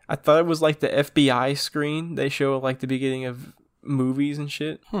like, I thought it was like the FBI screen they show like the beginning of movies and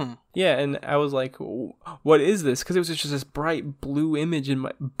shit. Yeah, and I was like, what is this? Because it was just this bright blue image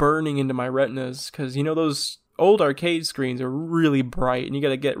burning into my retinas, because you know those old arcade screens are really bright, and you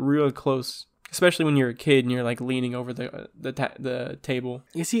gotta get real close. Especially when you're a kid and you're like leaning over the table.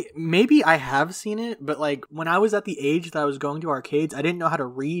 You see, maybe I have seen it, but like when I was at the age that I was going to arcades, I didn't know how to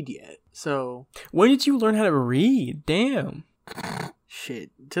read yet. So when did you learn how to read? Damn. Shit.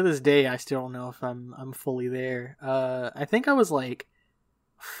 To this day, I still don't know if I'm fully there. I think I was like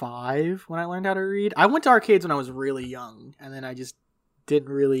 5 when I learned how to read. I went to arcades when I was really young, and then I just didn't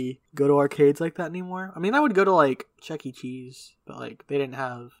really go to arcades like that anymore. I mean, I would go to like Chuck E. Cheese, but like they didn't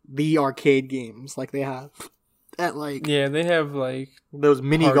have the arcade games like they have at like, yeah, they have like those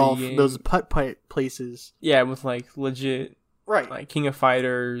mini golf games. Those putt places, yeah, with like legit, right, like King of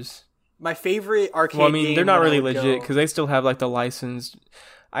Fighters. My favorite arcade well, I mean, game, they're not really legit because they still have like the licensed.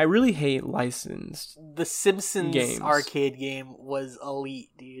 I really hate licensed. The Simpsons games. Arcade game was elite,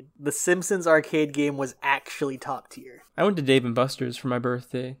 dude. The Simpsons arcade game was actually top tier. I went to Dave & Buster's for my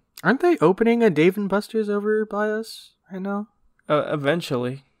birthday. Aren't they opening a Dave & Buster's over by us right now?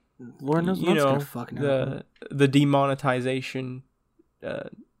 Eventually. Lord knows what's gonna fucking happen. The demonetization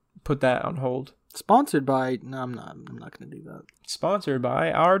put that on hold. Sponsored by... No, I'm not gonna do that. Sponsored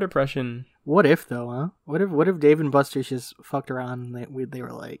by Our Depression. What if, though, huh? What if Dave & Buster's just fucked around and they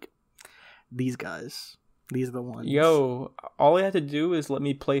were like, these guys, these are the ones. Yo, all I had to do is let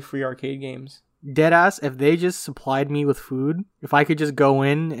me play free arcade games. Deadass, if they just supplied me with food, if I could just go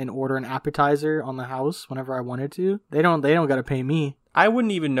in and order an appetizer on the house whenever I wanted to, they don't gotta pay me. I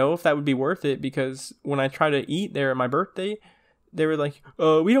wouldn't even know if that would be worth it, because when I try to eat there at my birthday, they were like,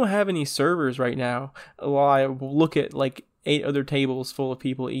 we don't have any servers right now. While I look at like 8 other tables full of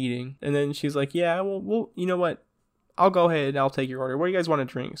people eating. And then she's like, yeah, well, you know what? I'll go ahead and I'll take your order. What do you guys want to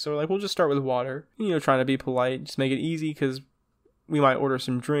drink? So we're like, we'll just start with water. You know, trying to be polite, just make it easy, because we might order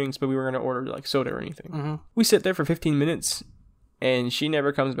some drinks, but we weren't going to order like soda or anything. Mm-hmm. We sit there for 15 minutes and she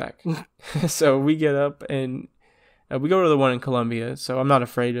never comes back. So we get up and We go to the one in Columbia, so I'm not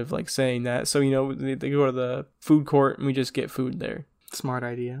afraid of like saying that. So they go to the food court and we just get food there. Smart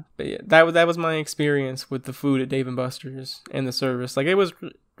idea. But yeah, that was my experience with the food at Dave and Buster's and the service. Like, it was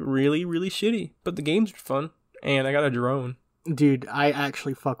really, really shitty, but the games were fun, and I got a drone. Dude, I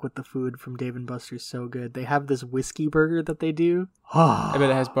actually fuck with the food from Dave and Buster's so good. They have this whiskey burger that they do. I bet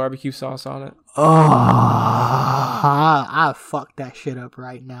it has barbecue sauce on it. I fuck that shit up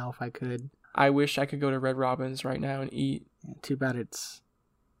right now if I could. I wish I could go to Red Robin's right now and eat. Yeah, too bad it's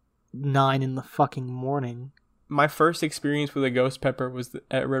 9 in the fucking morning. My first experience with a ghost pepper was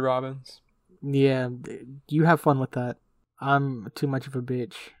at Red Robin's. Yeah, you have fun with that. I'm too much of a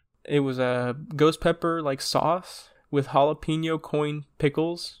bitch. It was a ghost pepper like sauce with jalapeno coin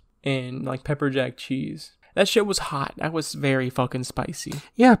pickles and like pepper jack cheese. That shit was hot. That was very fucking spicy.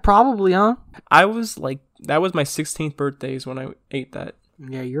 Yeah, probably, huh? I was like, that was my 16th birthdays when I ate that.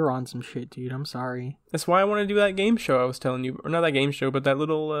 Yeah, you're on some shit, dude. I'm sorry. That's why I want to do that game show I was telling you. Or not that game show, but that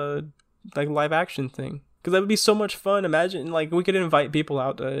little like live action thing. Because that would be so much fun. Imagine, like, we could invite people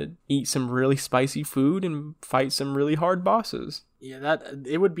out to eat some really spicy food and fight some really hard bosses. Yeah,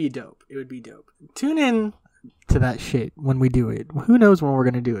 it would be dope. It would be dope. Tune in to that shit when we do it. Who knows when we're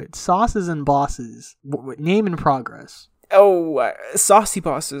going to do it? Sauces and bosses. Name in progress. Oh, saucy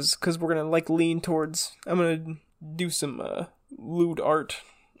bosses. Because we're going to, like, lean towards... I'm going to do some lewd art,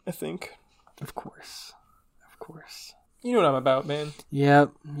 I think. Of course. Of course. You know what I'm about, man.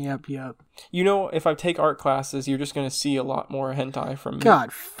 Yep. You know, if I take art classes, you're just going to see a lot more hentai from me.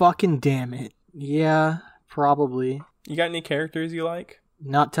 God fucking damn it. Yeah, probably. You got any characters you like?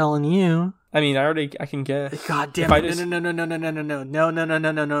 Not telling you. I mean, I can guess. God damn it.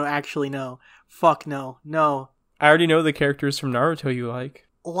 No. Actually, no. Fuck no. No. I already know the characters from Naruto you like.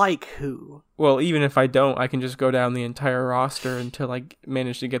 Like who? Well, even if I don't, I can just go down the entire roster until I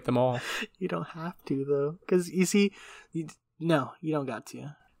manage to get them all. You don't have to, though. Because, you see... No, you don't got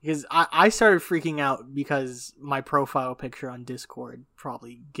to. Because I started freaking out because my profile picture on Discord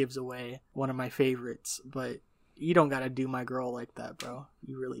probably gives away one of my favorites. But you don't got to do my girl like that, bro.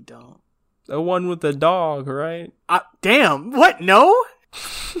 You really don't. The one with the dog, right? Damn. What? No?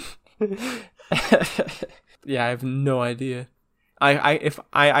 Yeah, I have no idea.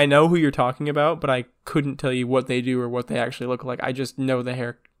 I know who you're talking about, but I couldn't tell you what they do or what they actually look like. I just know the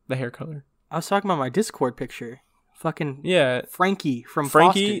hair color. I was talking about my Discord picture. Fucking yeah, Frankie from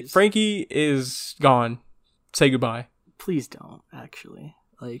Foster's. Frankie is gone. Say goodbye. Please don't. Actually,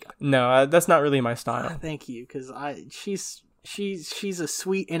 like no, that's not really my style. Thank you, because she's a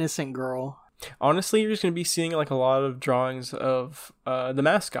sweet innocent girl. Honestly, you're just gonna be seeing like a lot of drawings of the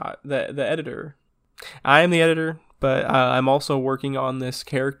mascot, the editor. I am the editor, but I'm also working on this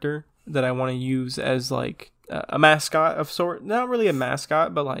character that I want to use as like a mascot of sort. Not really a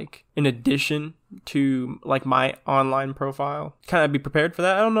mascot, but like an addition to like my online profile. Kind of be prepared for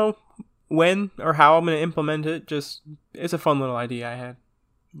that. I don't know when or how I'm going to implement it. Just, it's a fun little idea I had.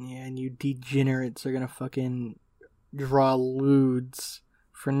 Yeah, and you degenerates are going to fucking draw lewds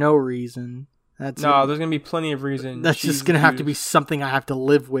for no reason. There's going to be plenty of reason. That's just going to have to be something I have to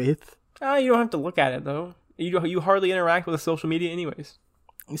live with. You don't have to look at it though. You hardly interact with social media anyways.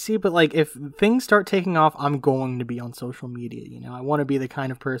 You see, but like if things start taking off, I'm going to be on social media, you know? I want to be the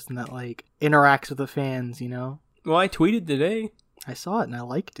kind of person that like interacts with the fans, you know? Well, I tweeted today. I saw it and I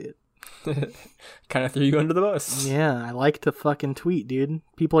liked it. Kind of threw you under the bus. Yeah, I like to fucking tweet, dude.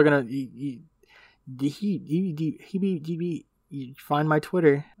 People are gonna you find my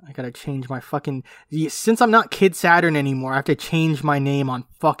Twitter. I gotta change my fucking... Since I'm not Kid Saturn anymore, I have to change my name on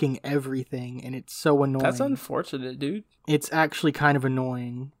fucking everything, and it's so annoying. That's unfortunate, dude. It's actually kind of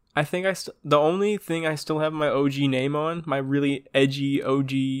annoying. I think the only thing I still have my OG name on, my really edgy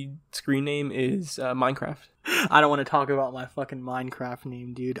OG screen name, is Minecraft. I don't want to talk about my fucking Minecraft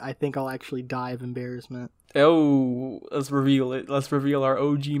name, dude. I think I'll actually die of embarrassment. Oh, let's reveal it. Let's reveal our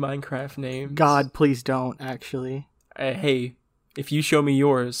OG Minecraft names. God, please don't, actually. Hey, if you show me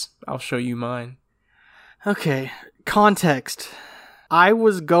yours, I'll show you mine. Okay, context. I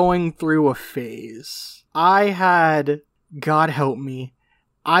was going through a phase. God help me,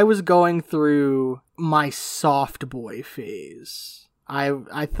 I was going through my soft boy phase.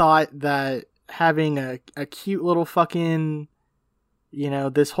 I thought that having a cute little fucking,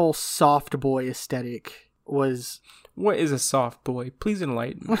 this whole soft boy aesthetic was... What is a soft boy? Please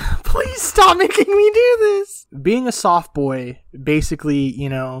enlighten me. Please stop making me do this! Being a soft boy, basically,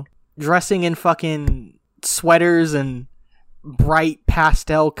 dressing in fucking sweaters and bright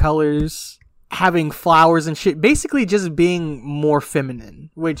pastel colors, having flowers and shit, basically just being more feminine,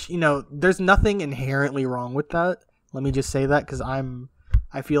 which, there's nothing inherently wrong with that. Let me just say that, because I'm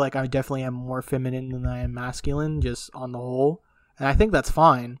I feel like I definitely am more feminine than I am masculine, just on the whole. And I think that's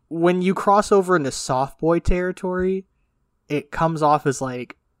fine. When you cross over into soft boy territory, it comes off as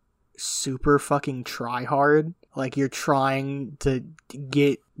like super fucking try hard. Like you're trying to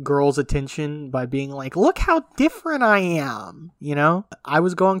get girls' attention by being like, look how different I am, you know? I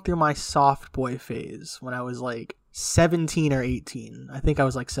was going through my soft boy phase when I was like 17 or 18. I think I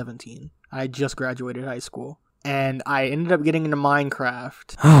was like 17. I just graduated high school. And I ended up getting into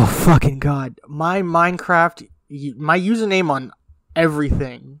Minecraft. Oh, fucking God. My username on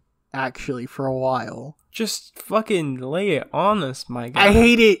everything, actually, for a while. Just fucking lay it on us, my guy. I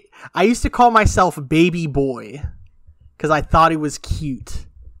hate it. I used to call myself Baby Boy because I thought it was cute.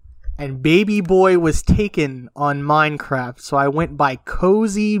 And Baby Boy was taken on Minecraft, so I went by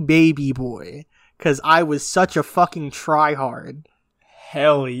Cozy Baby Boy because I was such a fucking tryhard.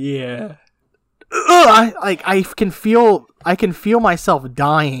 Hell yeah. I can feel myself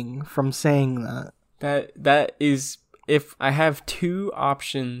dying from saying that. That is, if I have two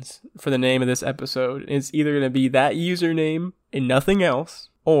options for the name of this episode, it's either going to be that username and nothing else,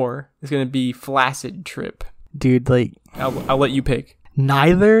 or it's going to be Flaccid Trip. Dude, like, I'll let you pick.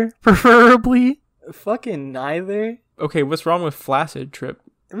 Neither, preferably. Fucking neither. Okay, what's wrong with Flaccid Trip?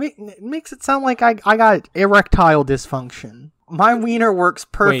 It makes it sound like I got erectile dysfunction. My wiener works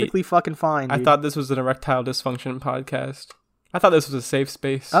perfectly fucking fine, dude. I thought this was an erectile dysfunction podcast. I thought this was a safe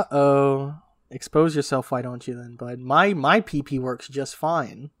space. Uh-oh. Expose yourself, why don't you then, bud? My pee-pee works just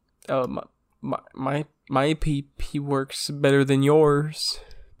fine. Oh, my pee-pee works better than yours.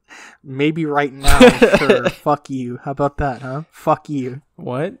 Maybe right now, sure. Fuck you. How about that, huh? Fuck you.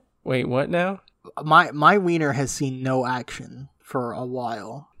 What? Wait, what now? My wiener has seen no action for a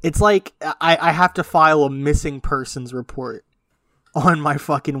while. It's like I have to file a missing persons report on my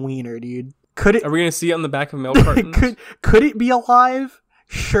fucking wiener, dude. Are we gonna see it on the back of milk cartons? could it be alive?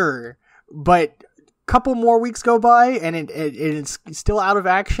 Sure, but a couple more weeks go by and it's still out of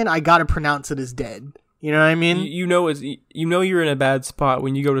action. I gotta pronounce it as dead. You know what I mean? You know you're in a bad spot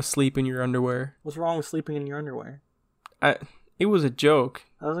when you go to sleep in your underwear. What's wrong with sleeping in your underwear? It was a joke.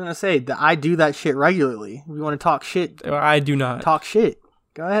 I was gonna say that I do that shit regularly. If you want to talk shit, I do not talk shit.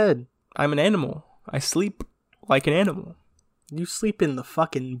 Go ahead. I'm an animal. I sleep like an animal. You sleep in the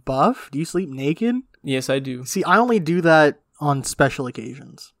fucking buff? Do you sleep naked? Yes, I do. See, I only do that on special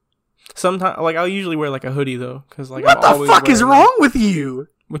occasions. Sometimes, like, I'll usually wear like a hoodie though, because like what the fuck is wrong with you?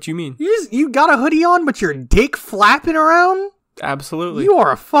 What you mean? You got a hoodie on, but your dick flapping around? Absolutely. You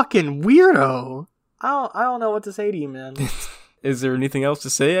are a fucking weirdo. I don't know what to say to you, man. Is there anything else to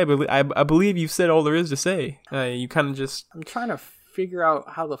say? I believe you've said all there is to say. You kind of just... I'm trying to figure out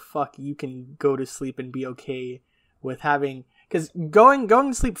how the fuck you can go to sleep and be okay with having... Because going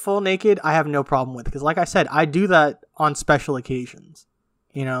to sleep full naked, I have no problem with. Because like I said, I do that on special occasions.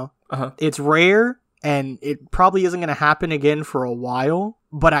 You know? Uh-huh. It's rare, and it probably isn't going to happen again for a while,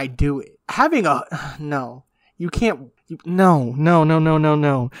 but I do it. Having a... No. You can't... No.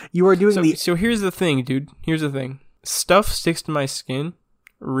 You are doing So here's the thing, dude. Here's the thing. Stuff sticks to my skin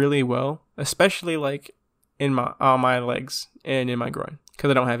really well, especially like on my legs and in my groin, because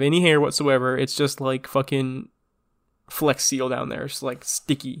I don't have any hair whatsoever. It's just like fucking Flex Seal down there. It's like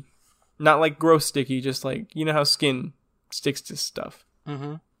sticky, not like gross sticky, just like, you know how skin sticks to stuff.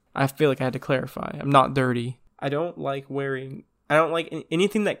 Mm-hmm. I feel like I had to clarify. I'm not dirty. I don't like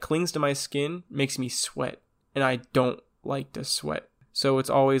anything that clings to my skin makes me sweat, and I don't like to sweat. So it's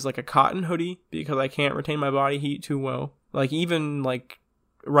always like a cotton hoodie because I can't retain my body heat too well. Like even like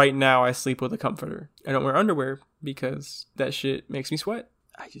right now I sleep with a comforter. I don't wear underwear because that shit makes me sweat.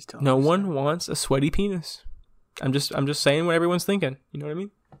 I just don't. No one wants a sweaty penis. I'm just saying what everyone's thinking. You know what I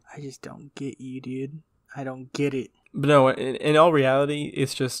mean? I just don't get you, dude. I don't get it. But no, in all reality,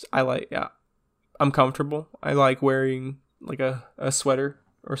 it's just I'm comfortable. I like wearing like a sweater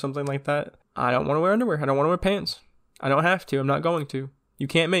or something like that. I don't want to wear underwear. I don't want to wear pants. I don't have to. I'm not going to. You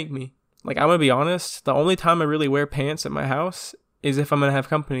can't make me. Like, I'm going to be honest. The only time I really wear pants at my house is if I'm going to have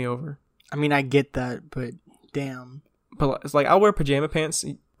company over. I mean, I get that, but damn. But it's like, I'll wear pajama pants.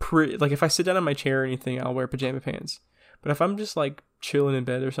 Like, if I sit down on my chair or anything, I'll wear pajama pants. But if I'm just, like, chilling in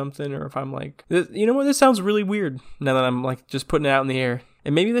bed or something, or if I'm like... You know what? This sounds really weird now that I'm, like, just putting it out in the air.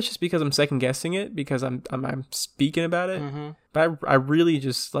 And maybe that's just because I'm second-guessing it, because I'm speaking about it. Mm-hmm. But I really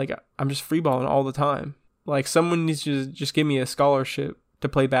just, like, I'm just freeballing all the time. Like, someone needs to just give me a scholarship to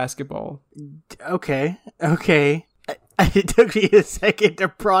play basketball. Okay. It took me a second to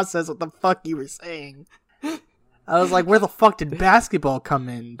process what the fuck you were saying. I was like, where the fuck did basketball come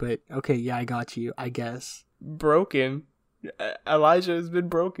in? But, okay, yeah, I got you, I guess. Broken. Elijah has been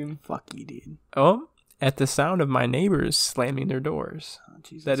broken. Fuck you, dude. Oh, at the sound of my neighbors slamming their doors. Oh,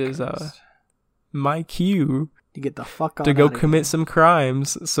 Jesus that is Christ. my cue To get the fuck on to go outta commit here. some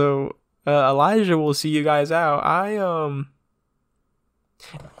crimes. So Elijah will see you guys out. I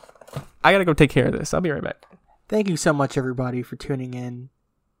gotta go take care of this. I'll be right back. Thank you so much, everybody, for tuning in.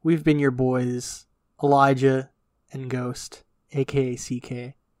 We've been your boys, Elijah and Ghost, aka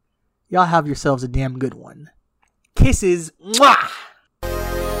CK. Y'all have yourselves a damn good one. Kisses. Mwah!